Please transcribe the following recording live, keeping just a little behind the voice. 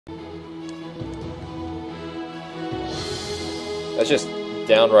That's just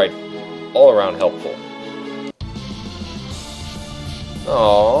downright all-around helpful.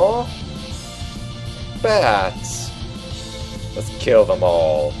 Aww. Bats. Let's kill them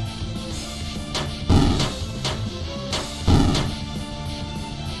all.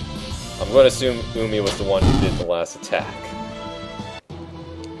 I'm going to assume Umi was the one who did the last attack.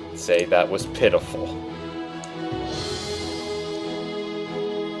 Say that was pitiful.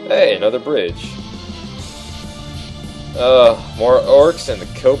 Hey, another bridge. More orcs and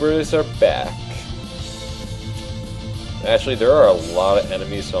the cobras are back. Actually, there are a lot of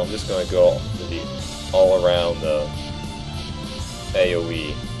enemies, so I'm just going to go for the all-around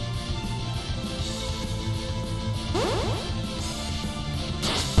AoE.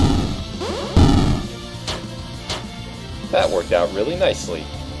 That worked out really nicely.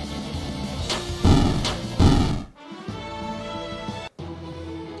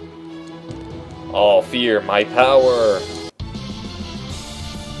 All fear my power!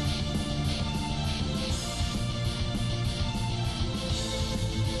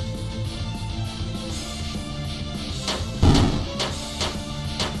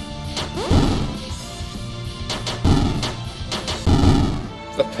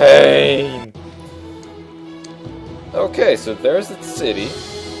 The pain! Okay, so there's the city,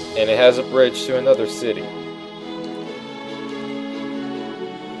 and it has a bridge to another city.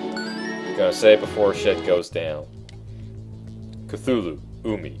 Gonna say before shit goes down. Cthulhu,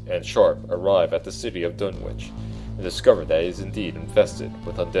 Umi, and Sharp arrive at the city of Dunwich and discover that it is indeed infested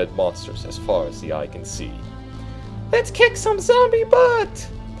with undead monsters as far as the eye can see. Let's kick some zombie butt!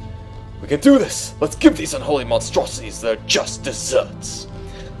 We can do this! Let's give these unholy monstrosities their just desserts!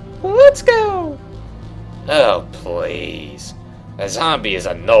 Let's go! Oh, please. A zombie is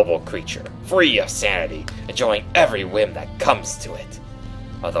a noble creature, free of sanity, enjoying every whim that comes to it.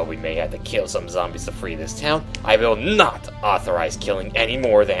 Although we may have to kill some zombies to free this town, I will not authorize killing any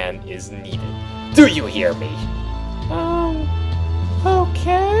more than is needed. Do you hear me?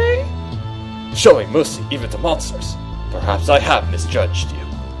 Okay? Showing mercy even to monsters. Perhaps I have misjudged you.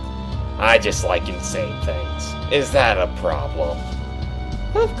 I just like insane things. Is that a problem?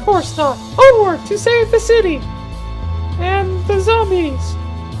 Of course not. Onward to save the city! And the zombies!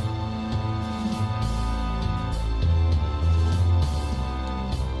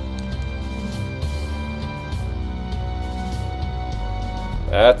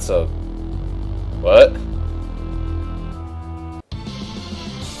 That's a... what?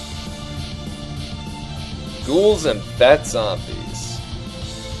 Ghouls and fat zombies.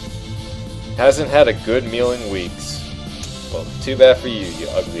 Hasn't had a good meal in weeks. Well, too bad for you, you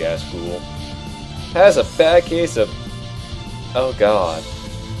ugly-ass ghoul. Has a bad case of... oh god.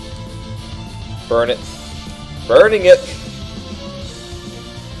 Burn it. Burning it!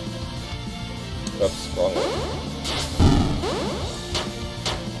 Oops, wrong one.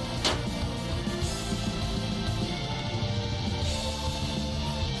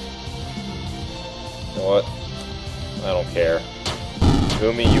 You know what? I don't care.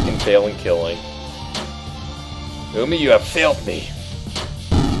 Umi, you can fail in killing. Umi, you have failed me!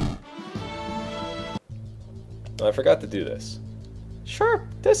 I forgot to do this. Sharp,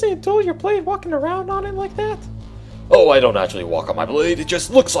 this ain't dull your blade walking around on it like that? Oh, I don't actually walk on my blade, it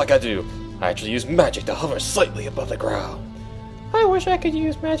just looks like I do. I actually use magic to hover slightly above the ground. I wish I could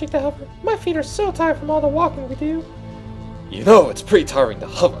use magic to hover. My feet are so tired from all the walking we do. You know, it's pretty tiring to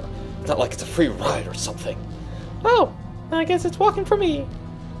hover. It's not like it's a free ride or something. Oh, I guess it's walking for me.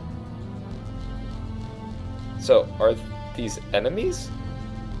 So, are these enemies?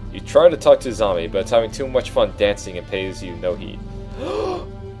 You try to talk to a zombie, but it's having too much fun dancing and pays you no heed.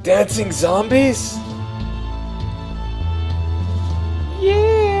 Dancing zombies?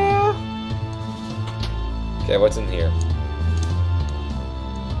 Yeah! Okay, what's in here?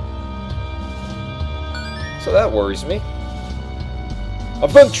 So that worries me.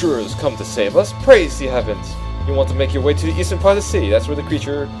 Adventurers come to save us, praise the heavens! You want to make your way to the eastern part of the city, that's where the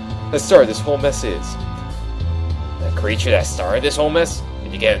creature that started this whole mess is. The creature that started this whole mess?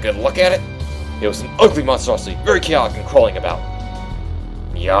 Did you get a good look at it? It was an ugly monstrosity, very chaotic and crawling about.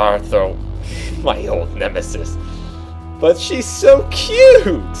 Yartho, my old nemesis. But she's so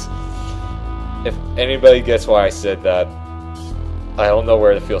cute! If anybody gets why I said that, I don't know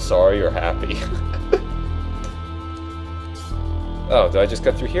where to feel sorry or happy. Oh, did I just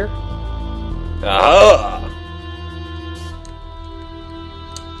cut through here? Ah!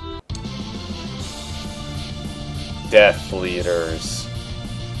 Death Leaders.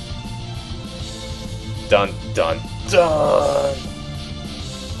 Dun dun dun!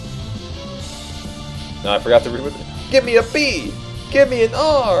 No, I forgot to read with it. Give me a B! Give me an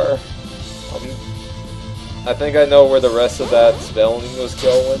R! I think I know where the rest of that spelling was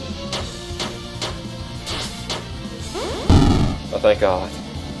going. Oh, thank God.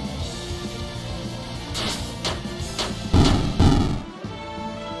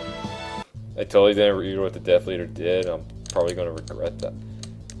 I totally didn't read what the Death Leader did. I'm probably going to regret that.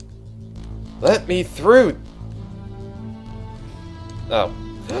 Let me through! Oh.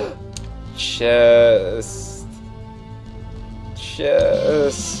 Chest.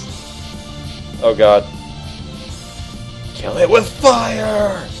 Chest. Oh God. Kill it with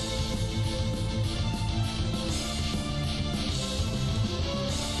fire!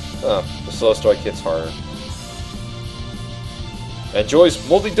 Oh, the slow strike hits harder. Enjoys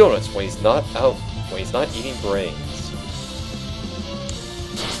moldy donuts when he's not eating brains.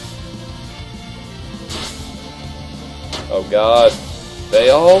 Oh God, they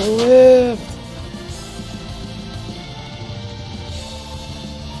all lived!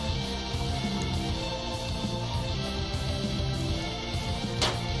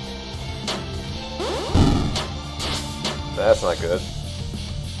 That's not good.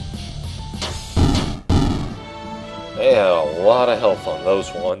 They had a lot of health on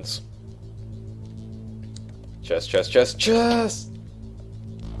those ones. Chest, chest, chest, chest!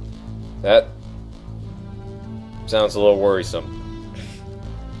 That sounds a little worrisome.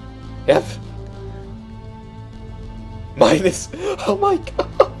 Yep. Minus. Oh my God.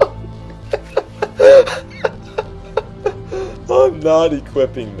 I'm not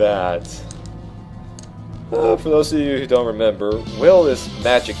equipping that. For those of you who don't remember, Will is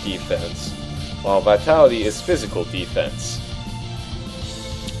magic defense, while Vitality is physical defense.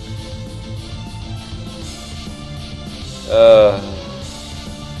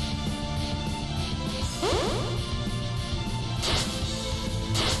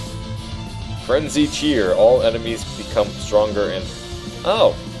 Frenzy Cheer. All enemies become stronger and...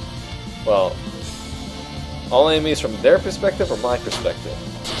 Oh! Well... All enemies from their perspective or my perspective?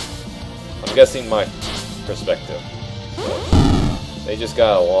 I'm guessing my perspective. So, they just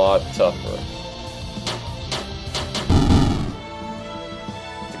got a lot tougher.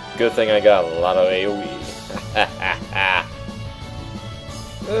 It's a good thing I got a lot of AoE.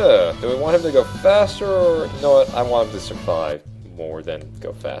 Do we want him to go faster, or... You know what? I want him to survive more than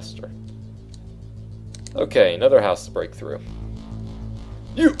go faster. Okay, another house to break through.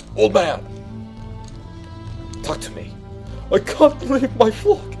 You, old man! Talk to me. I can't leave my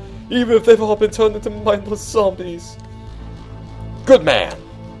flock, even if they've all been turned into mindless zombies. Good man!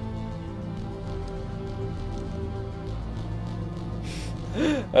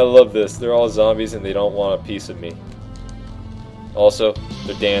 I love this. They're all zombies and they don't want a piece of me. Also,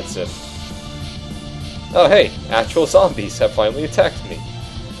 they're dancing. Oh hey, actual zombies have finally attacked me.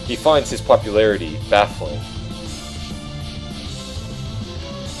 He finds his popularity baffling.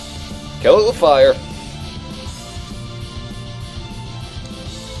 Kill it with fire.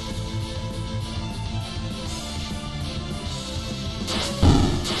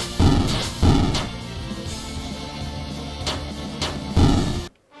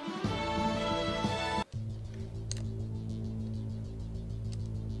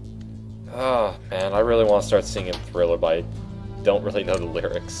 Oh man, I really want to start singing Thriller, but I don't really know the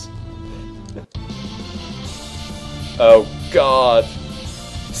lyrics. Oh God!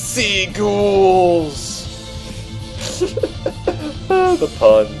 Seagulls! The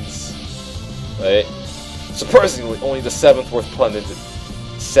puns. Wait. Surprisingly, only the seventh worst pun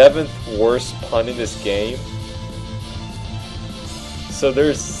in this game. So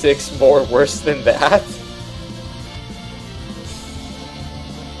there's 6 more worse than that?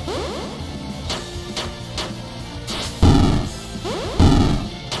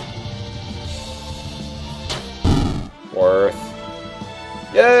 Worth.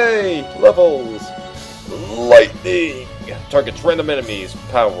 Yay! Levels! Lightning! Targets random enemies.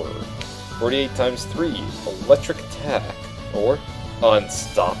 Power. 48 times 3. Electric attack. Or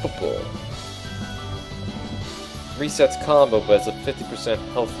unstoppable. Resets combo but has a 50%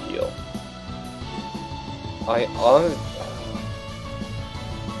 health heal.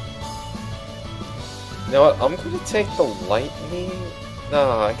 You know what? I'm gonna take the lightning.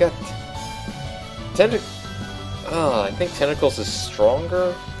 Nah, I got I think Tentacles is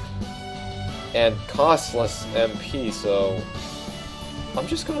stronger and costs less MP, so I'm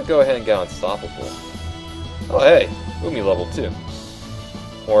just gonna go ahead and get Unstoppable. Oh hey, Umi level 2.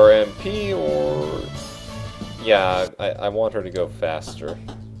 Or MP, or... Yeah, I want her to go faster.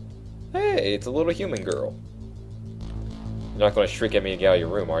 Hey, it's a little human girl. You're not gonna shriek at me to get out of your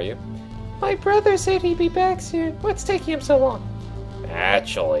room, are you? My brother said he'd be back soon. What's taking him so long?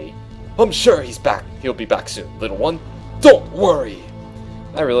 Actually... I'm sure he's back. He'll be back soon, little one. Don't worry.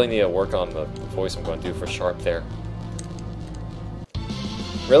 I really need to work on the voice I'm going to do for Sharp there.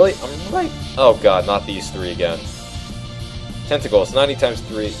 Really? I'm right. Oh god, not these three again. Tentacles, 90 times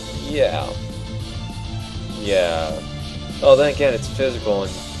 3. Yeah. Yeah. Oh, then again, it's physical,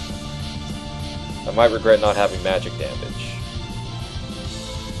 and I might regret not having magic damage.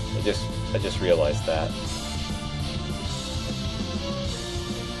 I just realized that.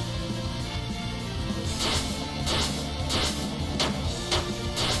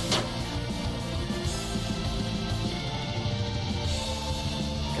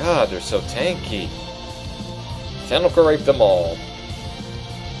 God, they're so tanky. Tentacle rape them all.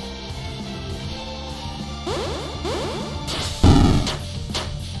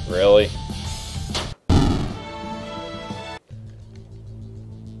 Really?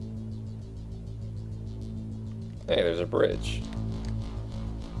 Hey, there's a bridge.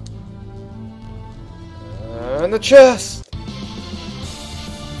 And the chest!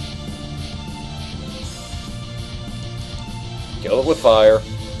 Kill it with fire.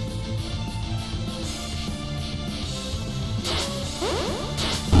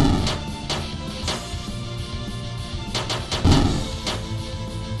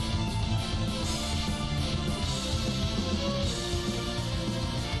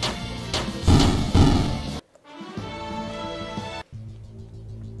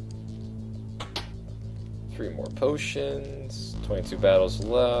 3 more potions. 22 battles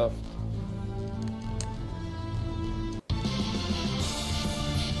left.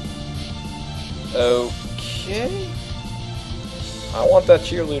 Okay. I want that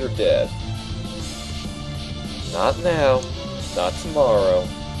cheerleader dead. Not now. Not tomorrow.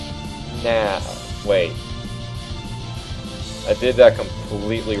 Now. Wait. I did that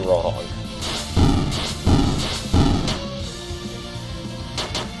completely wrong.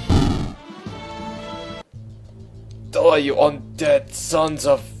 Die, you undead sons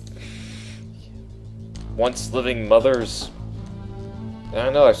of once living mothers. And I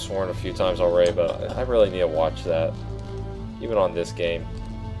know I've sworn a few times already, but I really need to watch that. Even on this game.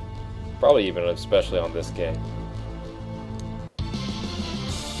 Probably even especially on this game.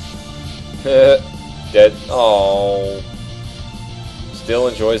 Dead. Oh. Still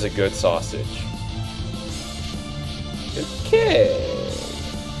enjoys a good sausage. Okay.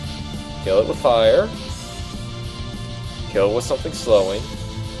 Kill it with fire. Kill it with something slowing.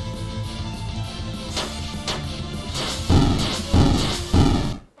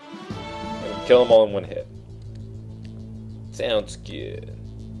 And kill them all in one hit. Sounds good.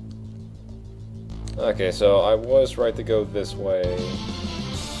 Okay, so I was right to go this way.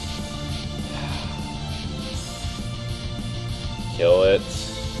 Kill it.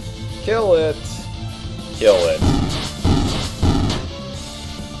 Kill it. Kill it.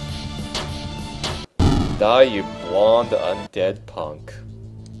 Die, you blonde undead punk.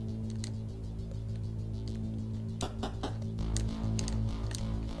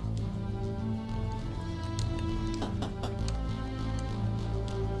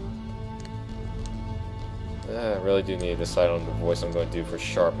 I really do need to decide on the voice I'm going to do for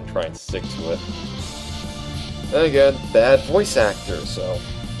Sharp and try and stick to it. Then again, bad voice actor, so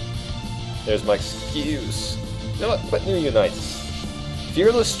there's my excuse. You know what new unites?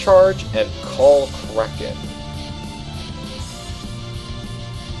 Fearless Charge and Call Kraken.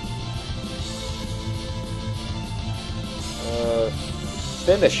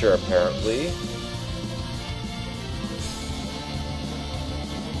 Finisher, apparently.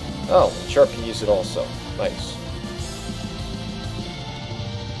 Oh, and Sharp can use it also. Nice.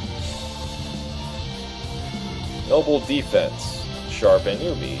 Noble Defense. Sharp and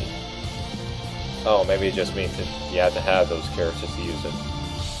Umi. Oh, maybe it just means that you have to have those characters to use it.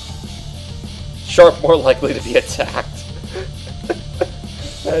 Sharp more likely to be attacked.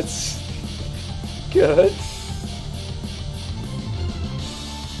 That's good.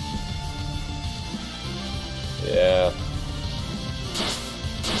 Yeah.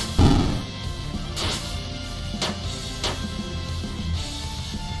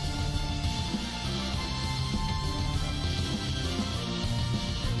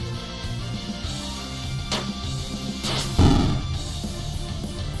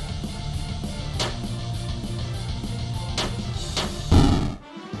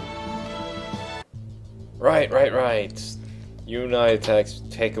 Right. Unite attacks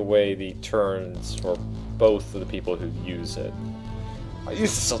take away the turns for both of the people who use it. I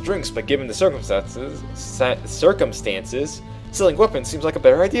used to sell drinks, but given the circumstances, selling weapons seems like a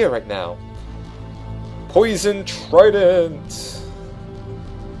better idea right now. Poison Trident!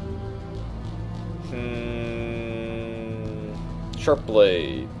 Sharp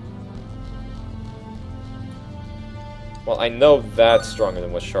Blade. Well, I know that's stronger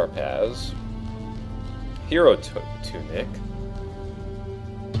than what Sharp has. Hero Tunic.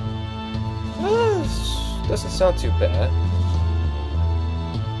 Doesn't sound too bad.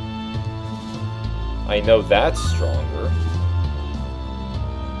 I know that's stronger.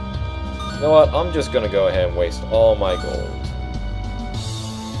 You know what? I'm just gonna go ahead and waste all my gold.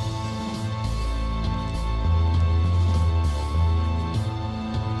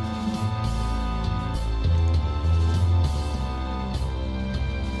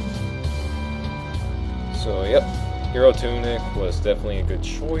 So, yep. Hero Tunic was definitely a good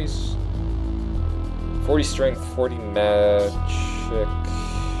choice. 40 strength, 40 magic.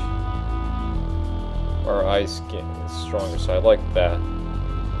 Our ice skin is stronger, so I like that.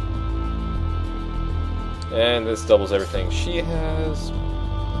 And this doubles everything she has.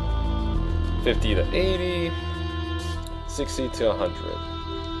 50 to 80. 60 to 100.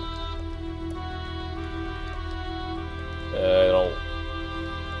 I don't...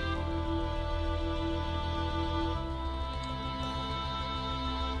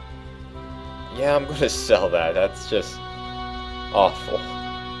 Yeah, I'm gonna sell that. That's just awful.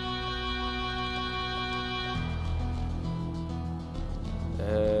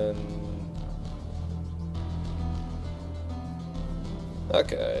 And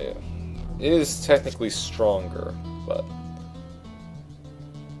okay, it is technically stronger, but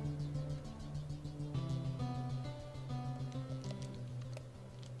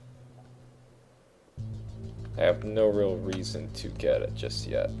I have no real reason to get it just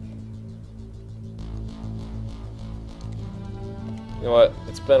yet. You know what?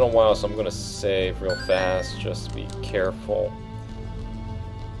 It's been a while, so I'm gonna save real fast just to be careful.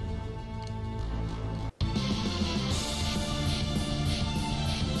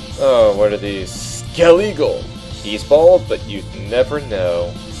 Oh, what are these? Skeleagle! He's bald, but you'd never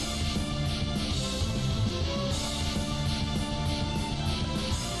know.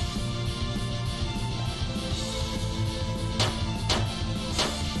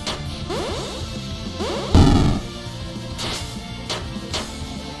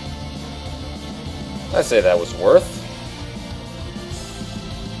 I'd say that was worth.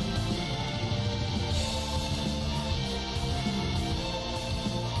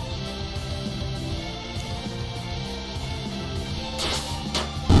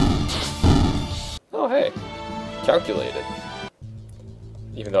 Oh, hey. Calculated.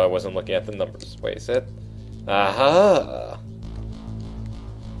 Even though I wasn't looking at the numbers. Wait, is it? Aha!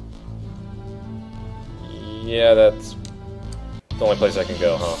 Yeah, that's the only place I can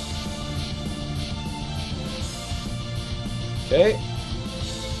go, huh? Okay.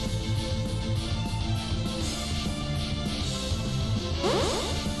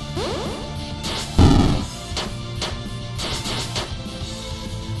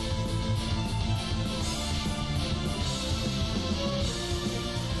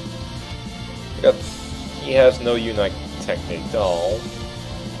 Yep. He has no Unite technique. Oh,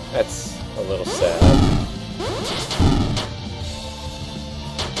 that's a little sad.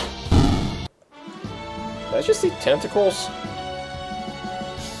 Did I just see tentacles?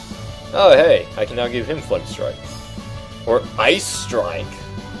 Oh, hey, I can now give him Flame Strike. Or Ice Strike.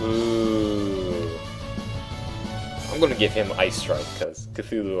 Ooh. I'm gonna give him Ice Strike, because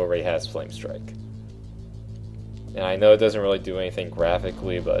Cthulhu already has Flame Strike. And I know it doesn't really do anything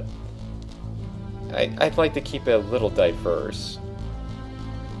graphically, but I'd like to keep it a little diverse.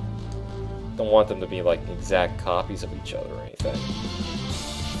 Don't want them to be like exact copies of each other or anything.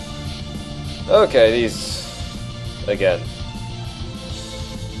 Okay, these... again.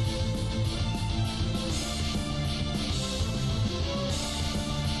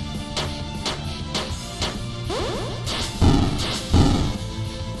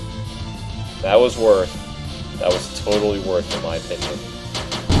 That was worth. That was totally worth, in my opinion.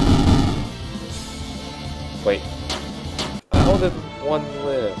 Wait. How did one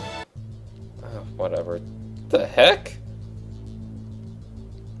live? Oh, whatever. The heck?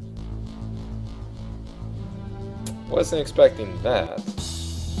 Wasn't expecting that.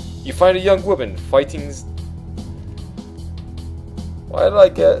 You find a young woman fighting... Why did I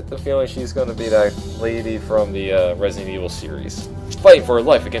get the feeling she's gonna be that lady from the Resident Evil series? Fighting for her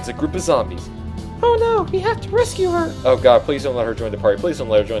life against a group of zombies. Oh no, we have to rescue her! Oh god, please don't let her join the party. Please don't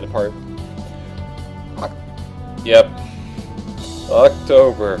let her join the party. Yep.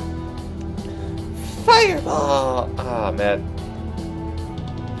 October. Fireball! Ah, man.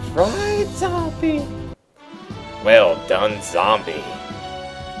 Fried zombie! Well done, zombie.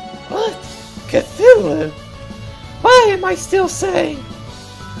 What? Cthulhu? Why am I still saying?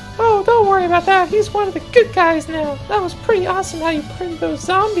 Oh, don't worry about that. He's one of the good guys now. That was pretty awesome how you printed those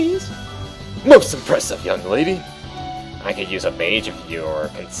zombies. Most impressive, young lady. I could use a mage of your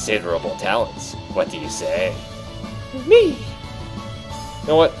considerable talents. What do you say? Me? You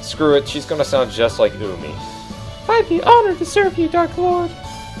know what? Screw it. She's gonna sound just like Umi. I'd be honored to serve you, Dark Lord.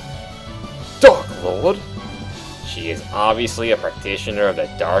 Dark Lord? She is obviously a practitioner of the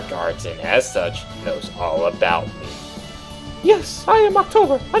dark arts and as such knows all about me. Yes, I am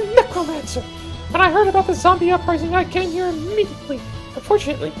October, a necromancer. When I heard about the zombie uprising, I came here immediately.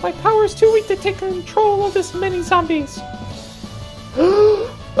 Unfortunately, my power is too weak to take control of this many zombies.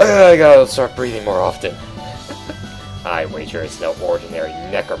 I gotta start breathing more often. I wager it's no ordinary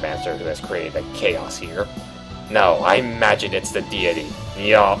necromancer who has created the chaos here. No, I imagine it's the deity,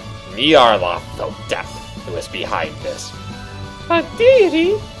 Nyarlathotep, who is behind this. A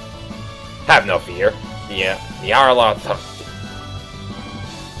deity? Have no fear. Nyarlathotep.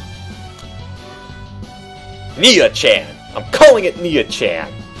 Nia-chan! I'm calling it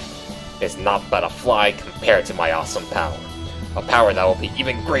Nia-chan! It's not but a fly compared to my awesome power. A power that will be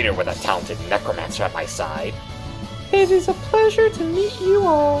even greater with a talented necromancer at my side. It is a pleasure to meet you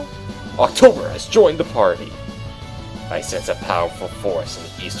all. October has joined the party. I sense a powerful force in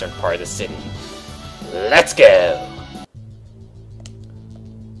the eastern part of the city. Let's go!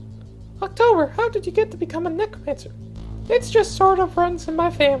 October, how did you get to become a necromancer? It's just sort of runs in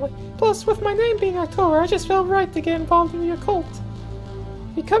my family. Plus, with my name being October, I just felt right to get involved in the occult.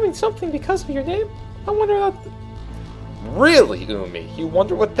 Becoming something because of your name? I wonder that... Really, Umi? You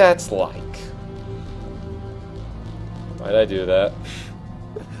wonder what that's like? Why'd I do that?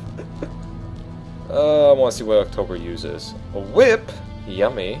 I want to see what October uses. A whip?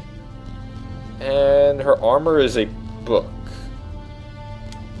 Yummy. And her armor is a book.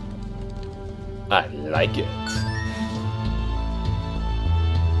 I like it.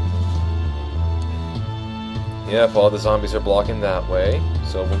 Yep, all the zombies are blocking that way,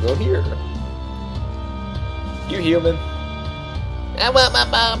 so we'll go here. You human. I want my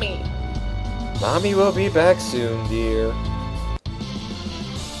mommy. Mommy will be back soon, dear.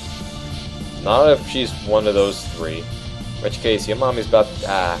 Not if she's one of those three. In which case, your mommy's about to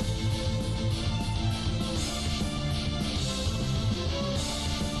die.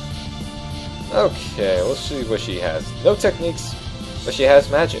 Okay, let's see what she has. No techniques, but she has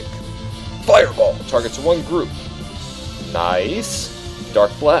magic. Fireball targets one group. Nice.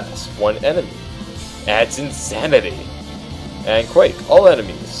 Dark Blast, one enemy. Adds insanity. And Quake, all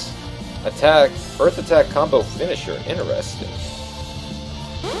enemies. Attack, Earth Attack combo finisher, interesting.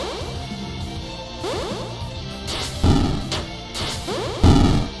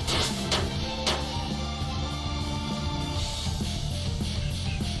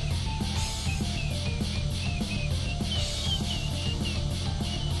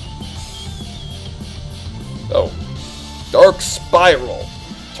 Oh. Dark Spiral.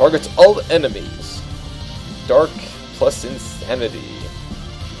 Targets all enemies. Dark plus insanity.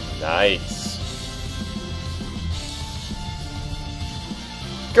 Nice.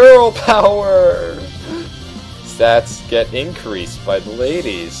 Girl power! Stats get increased by the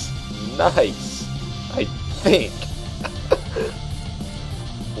ladies. Nice. I think.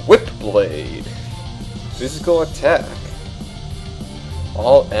 Whip Blade. Physical attack.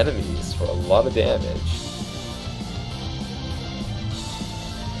 All enemies for a lot of damage.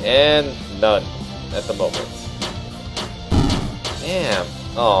 And none at the moment. Damn.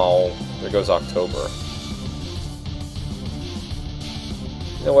 Oh, there goes October.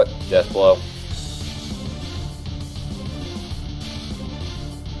 You know what? Death blow.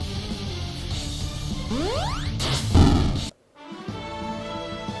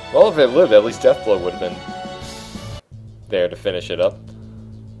 Well, if it lived, at least death blow would have been there to finish it up.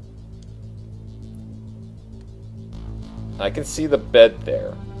 I can see the bed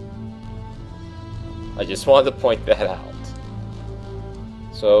there. I just wanted to point that out.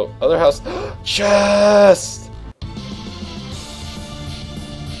 So, other house... Chest!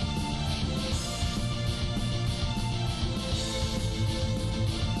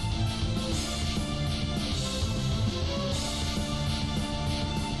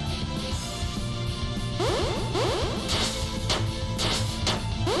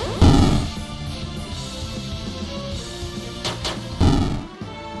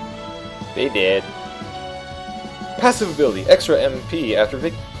 They did. Passive ability, extra MP after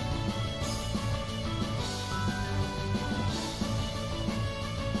Vic.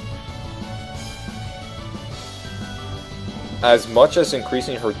 As much as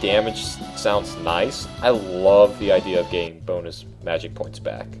increasing her damage sounds nice, I love the idea of getting bonus magic points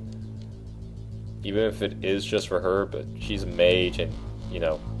back. Even if it is just for her, but she's a mage and, you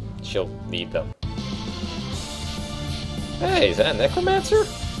know, she'll need them. Hey, is that a necromancer?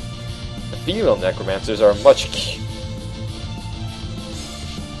 The female necromancers are much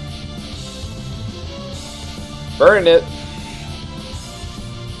Burning it.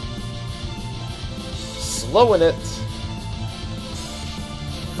 Slowing it.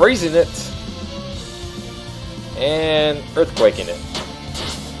 Freezing it. And earthquaking it.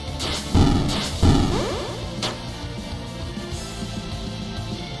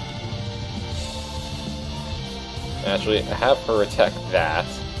 Actually, have her attack that.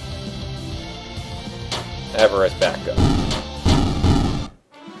 Have her as backup.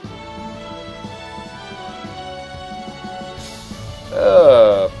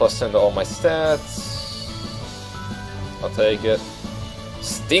 Plus 10 to all my stats. I'll take it.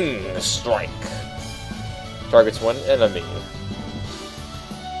 Sting Strike. Targets one enemy.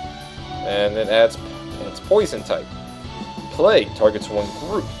 And it adds its poison type. Plague targets one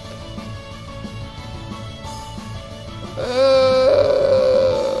group.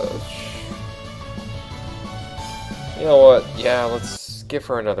 You know what? Yeah, let's give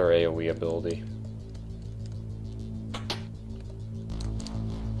her another AoE ability.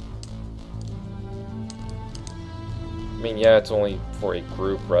 I mean, yeah, it's only for a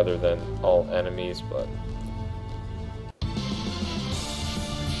group rather than all enemies, but...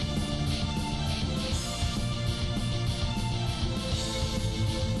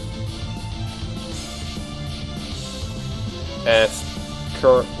 And it's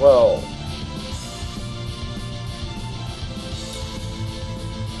current, well...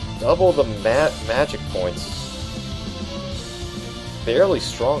 Double the magic points. Barely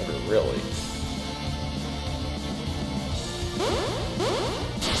stronger, really.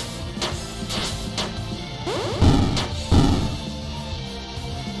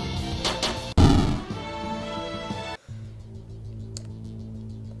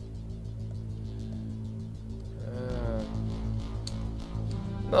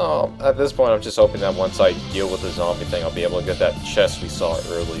 No, at this point I'm just hoping that once I deal with the zombie thing, I'll be able to get that chest we saw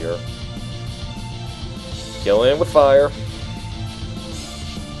earlier. Killing it with fire.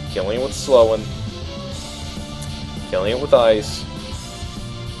 Killing it with slowing. Killing it with ice.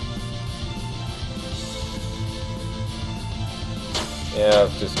 Yeah,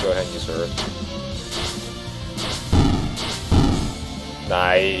 just go ahead and use Earth.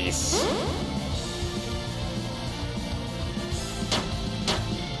 Nice.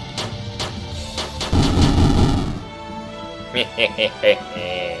 Oh,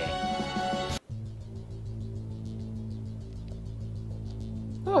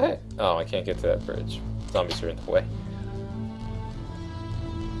 hey. Oh, I can't get to that bridge. Zombies are in the way.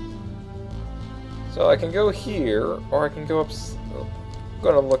 So I can go here, or I can go up... I'm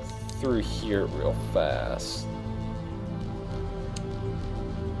gonna look through here real fast.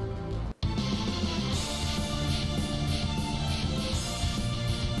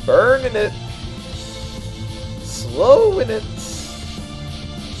 Burning it! Slowing it!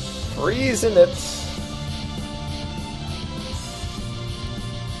 Freezing it!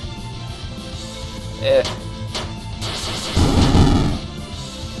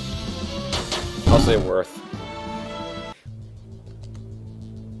 I'll say worth.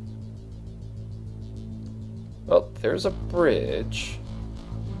 Well, there's a bridge.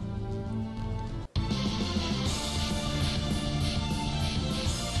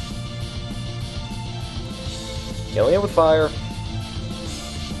 Killing it with fire.